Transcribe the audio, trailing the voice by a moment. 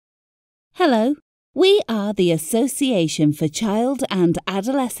Hello, we are the Association for Child and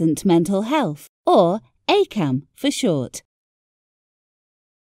Adolescent Mental Health, or ACAM for short.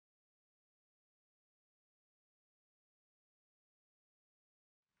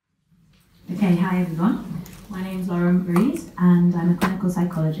 Okay, hi everyone. My name is Lauren Breese and I'm a clinical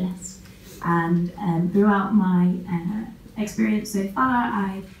psychologist. And throughout my experience so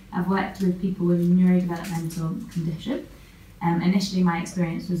far, I've worked with people with neurodevelopmental condition. Initially, my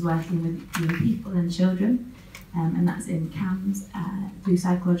experience was working with young people and children, and that's in CAMS, through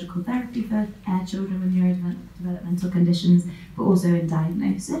psychological therapy for children with neurodevelopmental conditions, but also in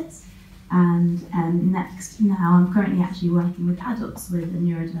diagnosis. And now I'm currently actually working with adults with a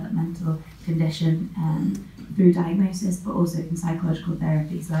neurodevelopmental condition through diagnosis, but also in psychological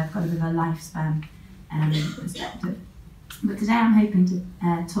therapy. So I've got a bit of a lifespan perspective. But today I'm hoping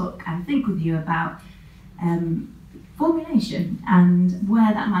to talk and think with you about formulation and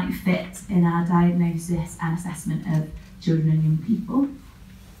where that might fit in our diagnosis and assessment of children and young people.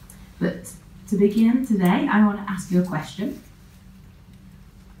 But to begin today, I want to ask you a question.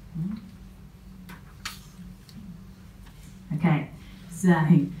 Okay, so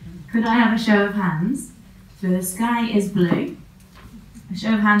could I have a show of hands for the sky is blue? A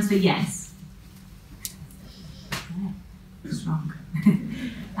show of hands for yes. Okay, strong.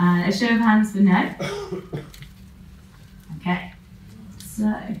 And a show of hands for no. Okay,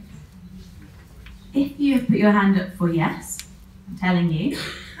 so if you have put your hand up for yes, I'm telling you,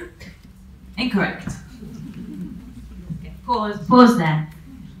 incorrect. Okay, pause there.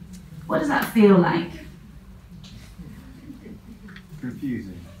 What does that feel like?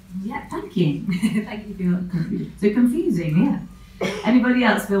 Confusing. Yeah, thank you. Thank you for your confusion. So confusing, yeah. Anybody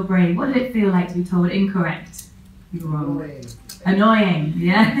else feel brave? What did it feel like to be told incorrect? You're wrong. Annoying,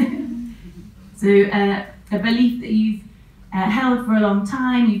 yeah. So a belief that you've held for a long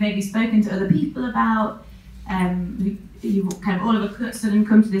time, you've maybe spoken to other people about, you've kind of all of a sudden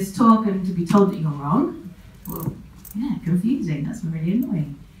come to this talk and to be told that you're wrong. Well, yeah, confusing, that's really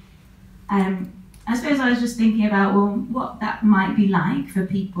annoying. I suppose I was just thinking about, well, what that might be like for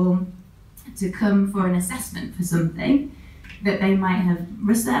people to come for an assessment for something that they might have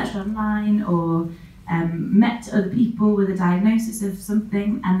researched online or met other people with a diagnosis of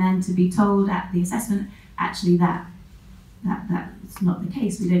something, and then to be told at the assessment, actually that's not the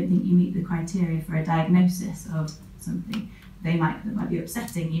case. We don't think you meet the criteria for a diagnosis of something. That might be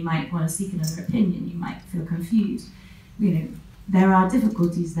upsetting. You might want to seek another opinion. You might feel confused. You know, there are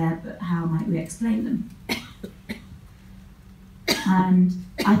difficulties there, but how might we explain them? And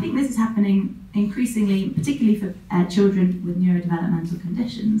I think this is happening increasingly, particularly for children with neurodevelopmental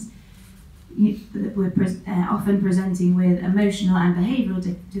conditions. We're often presenting with emotional and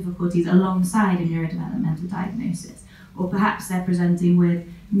behavioural difficulties alongside a neurodevelopmental diagnosis, or perhaps they're presenting with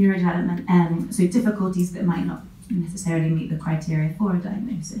neurodevelopment, so difficulties that might not necessarily meet the criteria for a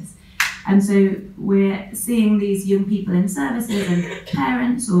diagnosis. And so we're seeing these young people in services, and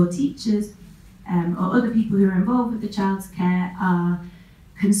parents or teachers or other people who are involved with the child's care are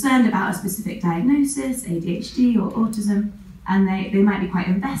concerned about a specific diagnosis, ADHD or autism, and they might be quite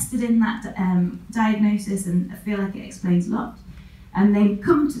invested in that diagnosis and feel like it explains a lot. And they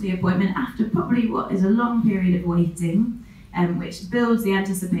come to the appointment after probably what is a long period of waiting, which builds the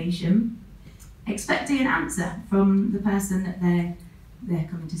anticipation, expecting an answer from the person that they're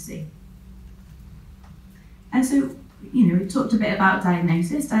coming to see. And so, we've talked a bit about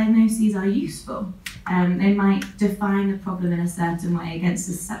diagnosis. Diagnoses are useful. They might define the problem in a certain way against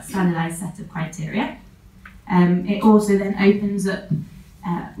a standardised set of criteria. It also then opens up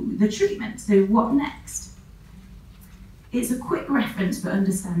the treatment. So what next? It's a quick reference for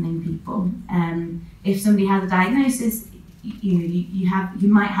understanding people. If somebody has a diagnosis, you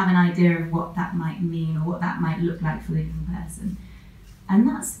might have an idea of what that might mean or what that might look like for the young person, and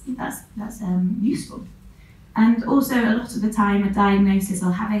that's useful. And also, a lot of the time, a diagnosis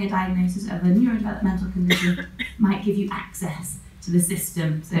or having a diagnosis of a neurodevelopmental condition might give you access to the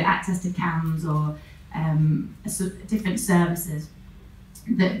system, so access to CAMS or different services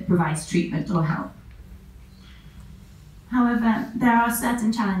that provides treatment or help. However, there are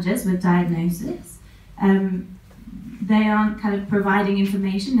certain challenges with diagnosis. They aren't kind of providing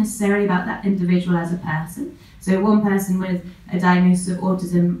information necessarily about that individual as a person. So one person with a diagnosis of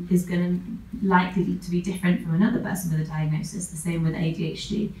autism is likely to be different from another person with a diagnosis, the same with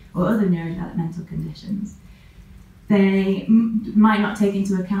ADHD or other neurodevelopmental conditions. They might not take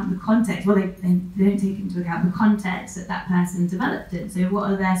into account the context, well, they don't take into account the context that that person developed in. So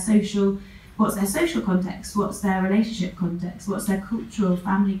what's their social context? What's their relationship context? What's their cultural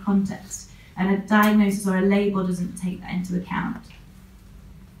family context? And a diagnosis or a label doesn't take that into account.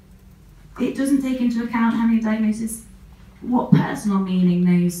 it doesn't take into account having a diagnosis what personal meaning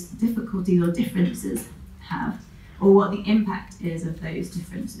those difficulties or differences have, or what the impact is of those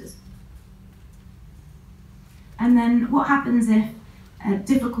differences. And then what happens if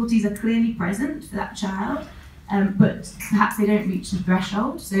difficulties are clearly present for that child, but perhaps they don't reach the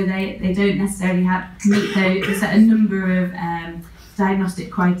threshold, so they don't necessarily meet a certain number of diagnostic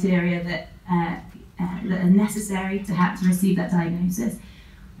criteria that are necessary to receive that diagnosis.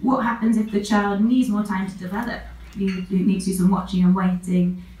 What happens if the child needs more time to develop? You need to do some watching and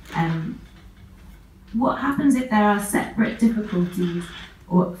waiting. What happens if there are separate difficulties,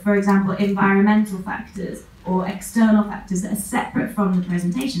 or, for example, environmental factors or external factors that are separate from the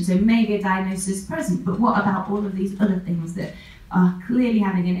presentation? So maybe a diagnosis is present, but what about all of these other things that are clearly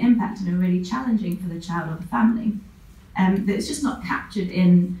having an impact and are really challenging for the child or the family, that's just not captured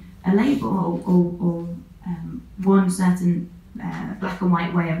in a label or one certain black and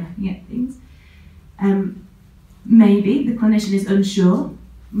white way of looking at things? Maybe the clinician is unsure.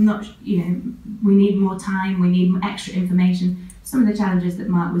 We need more time, we need extra information. Some of the challenges that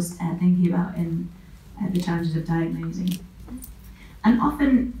Mark was thinking about in the challenges of diagnosing. And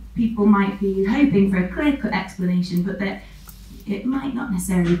often people might be hoping for a clear-cut explanation, but that it might not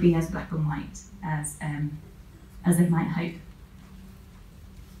necessarily be as black and white as they might hope.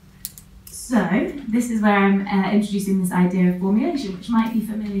 So this is where I'm introducing this idea of formulation, which might be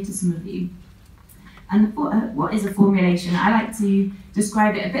familiar to some of you. And what is a formulation? I like to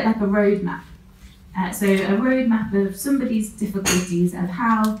describe it a bit like a roadmap. So a roadmap of somebody's difficulties, of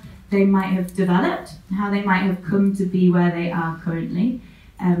how they might have developed, how they might have come to be where they are currently,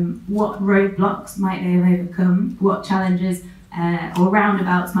 what roadblocks might they have overcome, what challenges or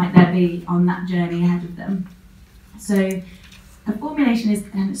roundabouts might there be on that journey ahead of them. So a formulation is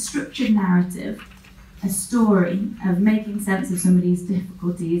a structured narrative, a story of making sense of somebody's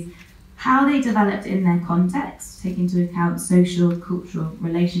difficulties, how they developed in their context, taking into account social, cultural,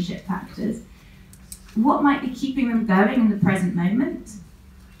 relationship factors, what might be keeping them going in the present moment,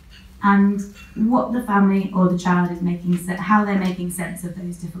 and what the family or the child is how they're making sense of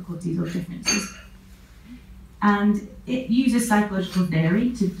those difficulties or differences. And it uses psychological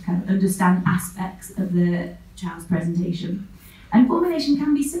theory to kind of understand aspects of the child's presentation. And formulation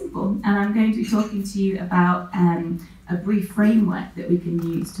can be simple, and I'm going to be talking to you about a brief framework that we can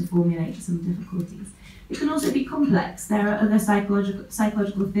use to formulate some difficulties. It can also be complex. There are other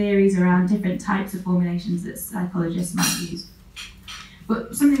psychological theories around different types of formulations that psychologists might use.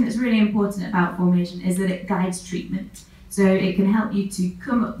 But something that's really important about formulation is that it guides treatment. So it can help you to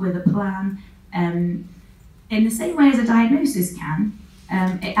come up with a plan in the same way as a diagnosis can.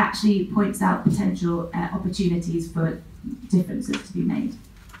 It actually points out potential opportunities for differences to be made.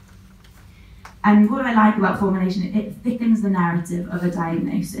 And what I like about formulation, it thickens the narrative of a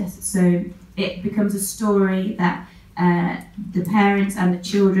diagnosis. So it becomes a story that the parents and the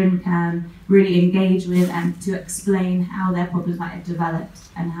children can really engage with, and to explain how their problems might have developed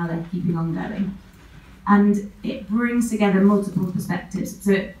and how they're keeping on going. And it brings together multiple perspectives.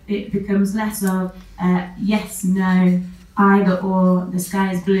 So it becomes less of yes, no, either or, the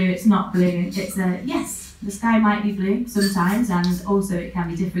sky is blue, it's not blue. It's a yes, the sky might be blue sometimes, and also it can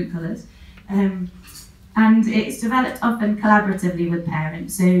be different colours. And it's developed often collaboratively with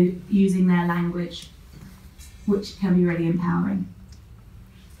parents, so using their language, which can be really empowering.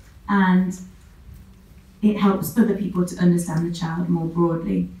 And it helps other people to understand the child more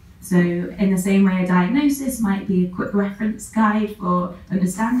broadly. So in the same way a diagnosis might be a quick reference guide for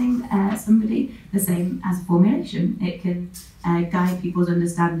understanding somebody, the same as a formulation. It can guide people's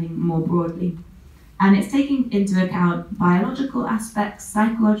understanding more broadly. And it's taking into account biological aspects,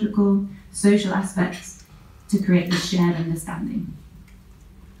 psychological, social aspects to create this shared understanding.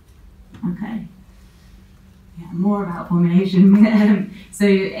 Okay. Yeah, more about formulation. So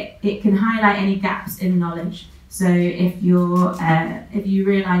it can highlight any gaps in knowledge. So if you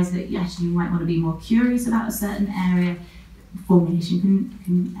realise that yes, you might want to be more curious about a certain area, formulation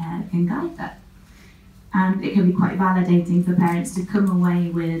can guide that. And it can be quite validating for parents to come away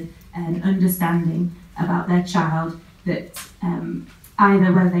with an understanding about their child, that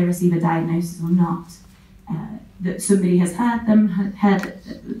either whether they receive a diagnosis or not, that somebody has heard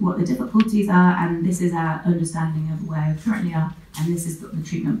what the difficulties are, and this is our understanding of where we currently are, and this is what the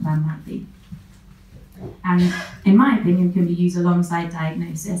treatment plan might be. And in my opinion, can be used alongside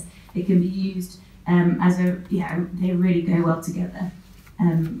diagnosis. It can be used as they really go well together.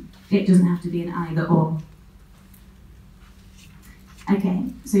 It doesn't have to be an either or. Okay,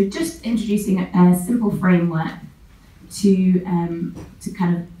 so just introducing a simple framework to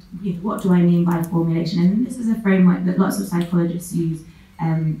kind of, what do I mean by formulation? And this is a framework that lots of psychologists use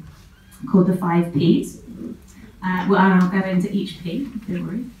called the 5 Ps. Well, I'll go into each P, don't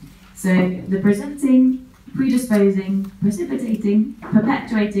worry. So the presenting, predisposing, precipitating,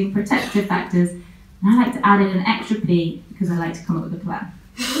 perpetuating, protective factors. And I like to add in an extra P because I like to come up with a plan.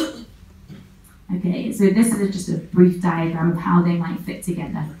 Okay, so this is just a brief diagram of how they might fit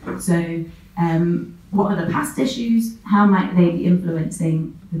together. So what are the past issues? How might they be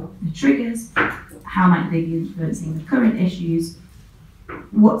influencing the triggers? How might they be influencing the current issues?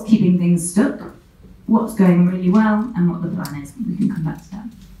 What's keeping things stuck? What's going really well? And what the plan is. We can come back to that.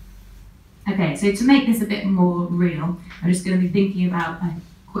 Okay, so to make this a bit more real, I'm just going to be thinking about a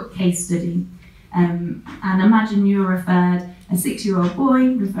quick case study. And imagine you're referred, a 6-year-old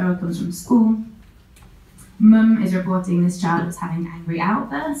boy, referral comes from school. Mum is reporting this child as having angry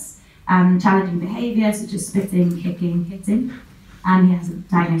outbursts and challenging behaviour such as spitting, kicking, hitting, and he has a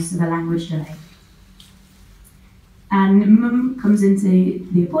diagnosis of a language delay. And Mum comes into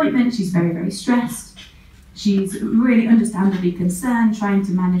the appointment, she's very, very stressed. She's really understandably concerned, trying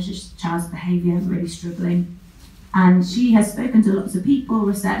to manage this child's behaviour, really struggling. And she has spoken to lots of people,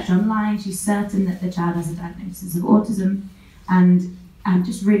 researched online, she's certain that the child has a diagnosis of autism and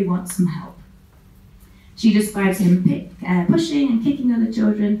just really wants some help. She describes him pushing and kicking other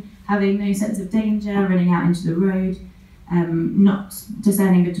children, having no sense of danger, running out into the road, not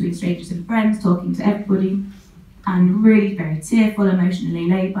discerning between strangers and friends, talking to everybody, and really very tearful, emotionally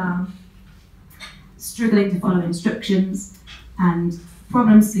labile, struggling to follow instructions, and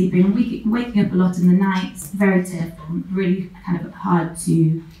problems sleeping, waking up a lot in the night, very tearful, really kind of hard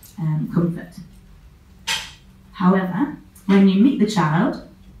to comfort. However, when you meet the child,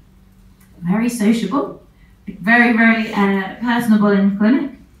 very sociable, very, very personable in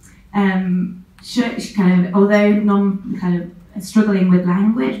clinic. She kind of, although struggling with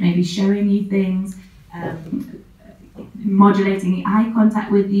language, maybe showing you things, modulating eye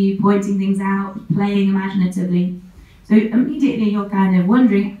contact with you, pointing things out, playing imaginatively. So immediately you're kind of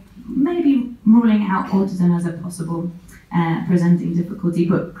wondering, maybe ruling out autism as a possible presenting difficulty,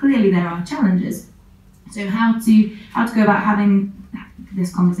 but clearly there are challenges. So how to go about having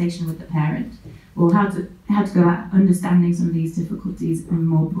this conversation with the parent, or how to go about understanding some of these difficulties in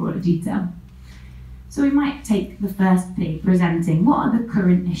more broader detail. So we might take the first P, presenting. What are the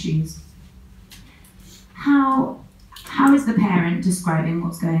current issues? How is the parent describing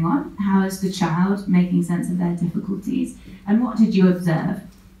what's going on? How is the child making sense of their difficulties? And what did you observe?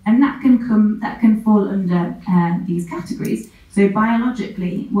 And that can fall under these categories. So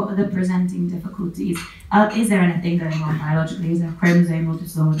biologically, what are the presenting difficulties? Is there anything going on biologically? Is there chromosomal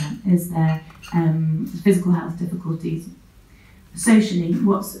disorder? Is there physical health difficulties? Socially,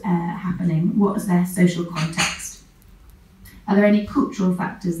 what's happening? What is their social context? Are there any cultural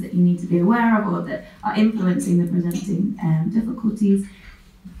factors that you need to be aware of or that are influencing the presenting difficulties?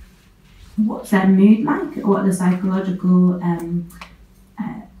 What's their mood like? What are the psychological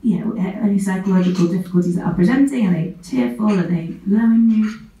any psychological difficulties that are presenting? Are they tearful? Are they low in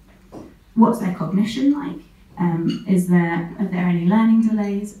mood? What's their cognition like? Are there any learning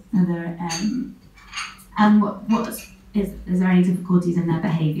delays? Are there is there any difficulties in their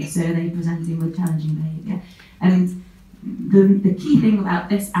behaviour? So are they presenting with challenging behaviour? And the key thing about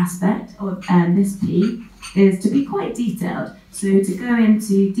this aspect of this P is to be quite detailed. So to go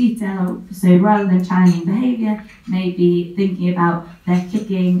into detail, so rather than challenging behaviour, maybe thinking about their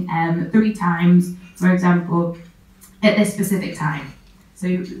kicking 3 times, for example, at this specific time. So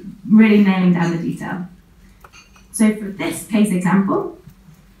really nailing down the detail. So for this case example,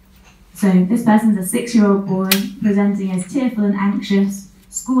 so this person's a 6-year-old boy presenting as tearful and anxious.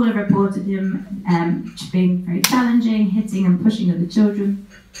 School have reported him being very challenging, hitting and pushing other children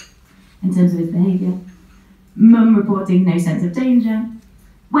in terms of his behaviour. Mum reporting no sense of danger,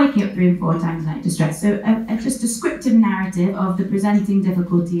 waking up 3 and 4 times a night distress. So just descriptive narrative of the presenting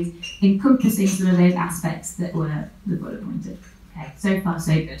difficulties, encompassing some of those aspects that were the bullet pointed. Okay, so far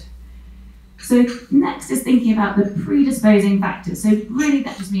so good. So next is thinking about the predisposing factors. So really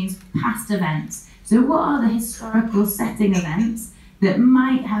that just means past events. So what are the historical setting events that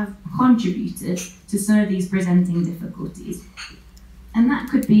might have contributed to some of these presenting difficulties? And that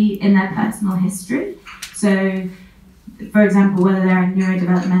could be in their personal history. So, for example, whether there are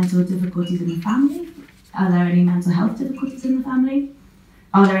neurodevelopmental difficulties in the family, are there any mental health difficulties in the family?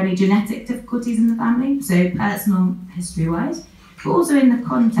 Are there any genetic difficulties in the family? So personal history-wise, but also in the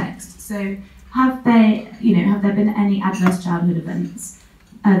context. So have there been any adverse childhood events?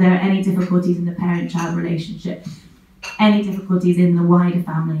 Are there any difficulties in the parent-child relationship? Any difficulties in the wider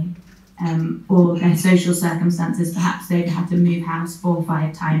family? Or their social circumstances? Perhaps they've had to move house 4 or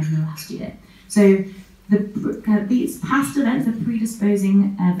 5 times in the last year. So these past events, the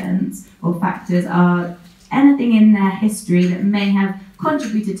predisposing events or factors, are anything in their history that may have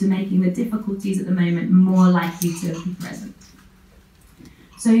contributed to making the difficulties at the moment more likely to be present.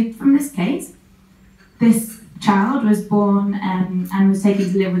 So from this case, this child was born and was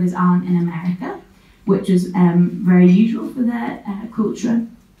taken to live with his aunt in America, which was very usual for their culture.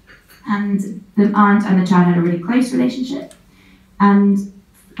 And the aunt and the child had a really close relationship. And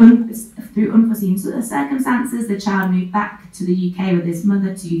through unforeseen circumstances, the child moved back to the UK with his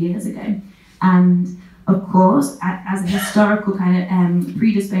mother 2 years ago. And of course, as a historical kind of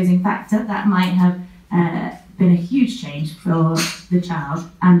predisposing factor, that might have been a huge change for the child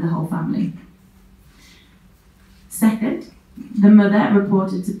and the whole family. Second, the mother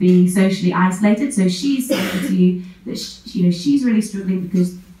reported to be socially isolated. So she's saying to you that she's really struggling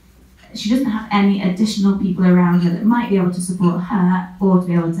because she doesn't have any additional people around her that might be able to support her or to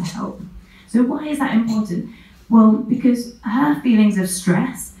be able to help. So why is that important? Well, because her feelings of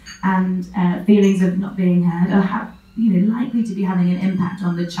stress and feelings of not being heard are likely to be having an impact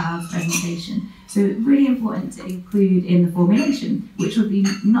on the child's presentation. So it's really important to include in the formulation, which would be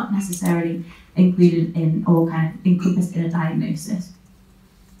not necessarily included in or kind of encompassed in a diagnosis.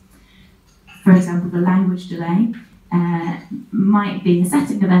 For example, the language delay might be a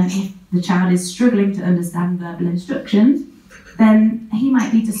setting event. If the child is struggling to understand verbal instructions, then he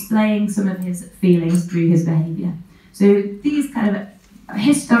might be displaying some of his feelings through his behaviour. So these kind of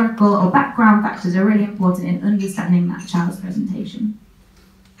historical or background factors are really important in understanding that child's presentation.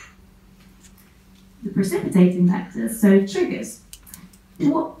 The precipitating factors, so triggers.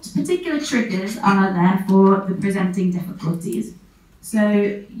 What particular triggers are there for the presenting difficulties?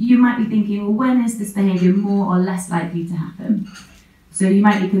 So you might be thinking, well, when is this behaviour more or less likely to happen? So you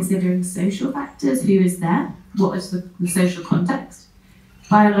might be considering social factors. Who is there? What is the social context?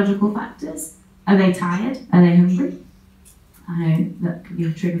 Biological factors. Are they tired? Are they hungry? I know that could be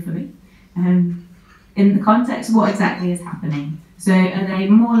a trigger for me. In the context, what exactly is happening? So are they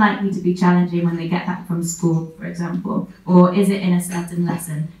more likely to be challenging when they get back from school, for example? Or is it in a certain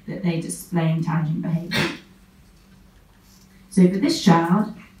lesson that they're displaying challenging behaviour? So for this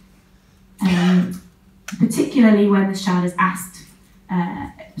child, particularly when this child is asked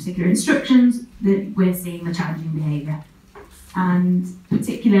particular instructions, that we're seeing the challenging behaviour. And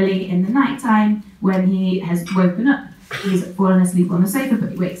particularly in the night time, when he has woken up, he's fallen asleep on the sofa, but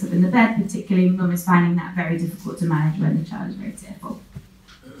he wakes up in the bed, particularly mum is finding that very difficult to manage when the child is very tearful.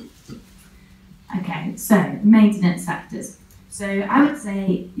 Okay, so maintenance factors. So I would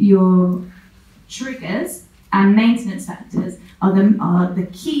say your triggers and maintenance factors are the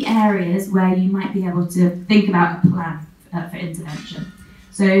key areas where you might be able to think about a plan for intervention.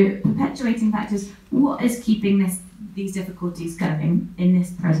 So perpetuating factors, what is keeping these difficulties going in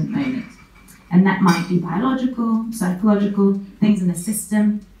this present moment? And that might be biological, psychological, things in the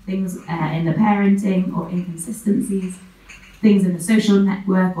system, things in the parenting or inconsistencies, things in the social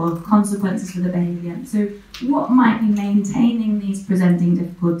network or consequences for the behaviour. So what might be maintaining these presenting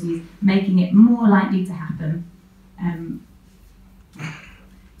difficulties, making it more likely to happen?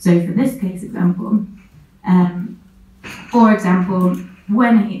 So for this case example, for example,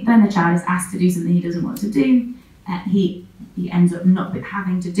 when the child is asked to do something he doesn't want to do, he ends up not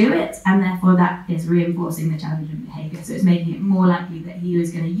having to do it, and therefore that is reinforcing the challenging behaviour. So it's making it more likely that he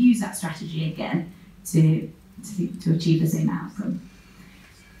is going to use that strategy again to achieve the same outcome.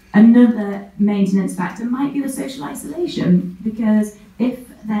 Another maintenance factor might be the social isolation, because if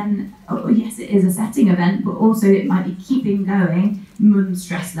then, yes, it is a setting event, but also it might be keeping going mum's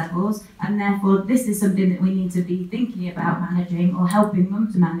stress levels, and therefore this is something that we need to be thinking about managing or helping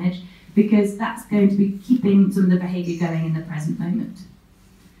mum to manage, because that's going to be keeping some of the behaviour going in the present moment.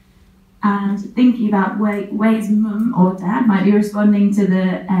 And thinking about ways mum or dad might be responding to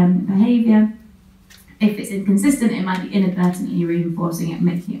the behaviour. If it's inconsistent, it might be inadvertently reinforcing it,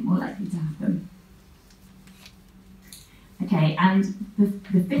 making it more likely to happen. Okay, and the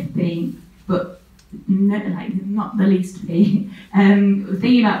fifth P, but not the least P,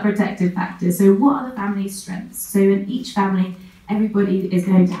 thinking about protective factors. So what are the family's strengths? So in each family, everybody is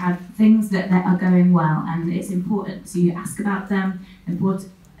going to have things that are going well, and it's important to ask about them, important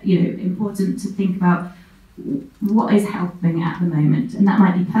to think about what is helping at the moment. And that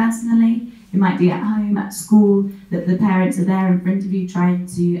might be personally, it might be at home, at school, that the parents are there in front of you trying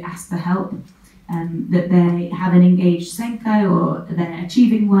to ask for help, that they have an engaged Senko or they're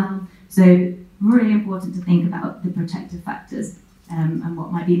achieving well. So really important to think about the protective factors and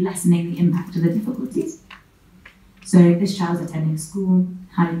what might be lessening the impact of the difficulties. So if this child's attending school,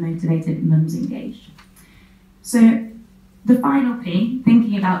 highly motivated, mum's engaged. So the final P,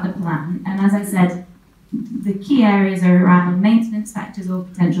 thinking about the plan, and as I said, the key areas are around maintenance factors or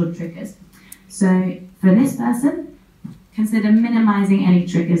potential triggers. So for this person, consider minimizing any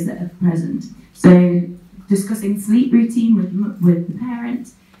triggers that are present. So discussing sleep routine with the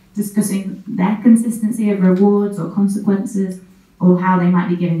parent, discussing their consistency of rewards or consequences, or how they might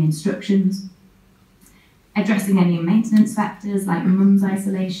be giving instructions, addressing any maintenance factors like mum's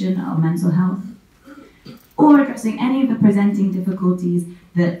isolation or mental health, or addressing any of the presenting difficulties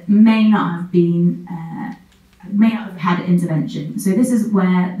that may not have had intervention. So this is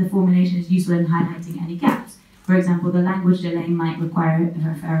where the formulation is useful in highlighting any gaps. For example, the language delay might require a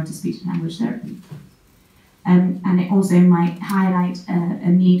referral to speech and language therapy. And it also might highlight a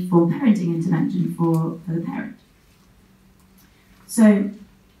need for parenting intervention for the parent. So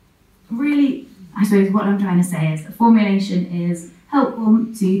really, I suppose what I'm trying to say is that formulation is helpful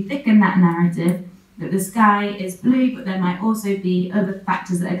to thicken that narrative that the sky is blue, but there might also be other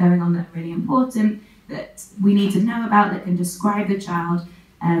factors that are going on that are really important, that we need to know about, that can describe the child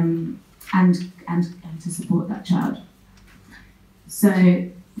and to support that child. So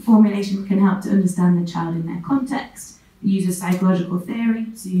formulation can help to understand the child in their context, uses psychological theory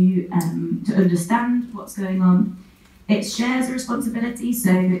to understand what's going on. It shares a responsibility,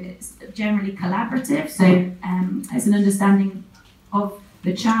 so it's generally collaborative. So it's an understanding of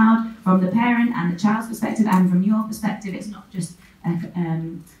the child from the parent and the child's perspective, and from your perspective. It's not just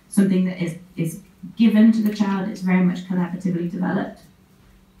something that is given to the child, it's very much collaboratively developed.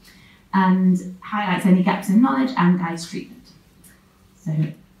 And highlights any gaps in knowledge and guides treatment. So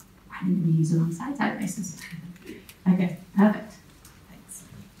I think we use alongside diagnosis. Okay, perfect.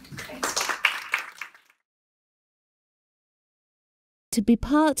 Thanks. To be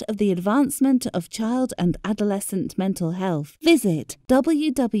part of the advancement of child and adolescent mental health, visit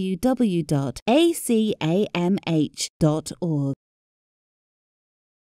www.acamh.org.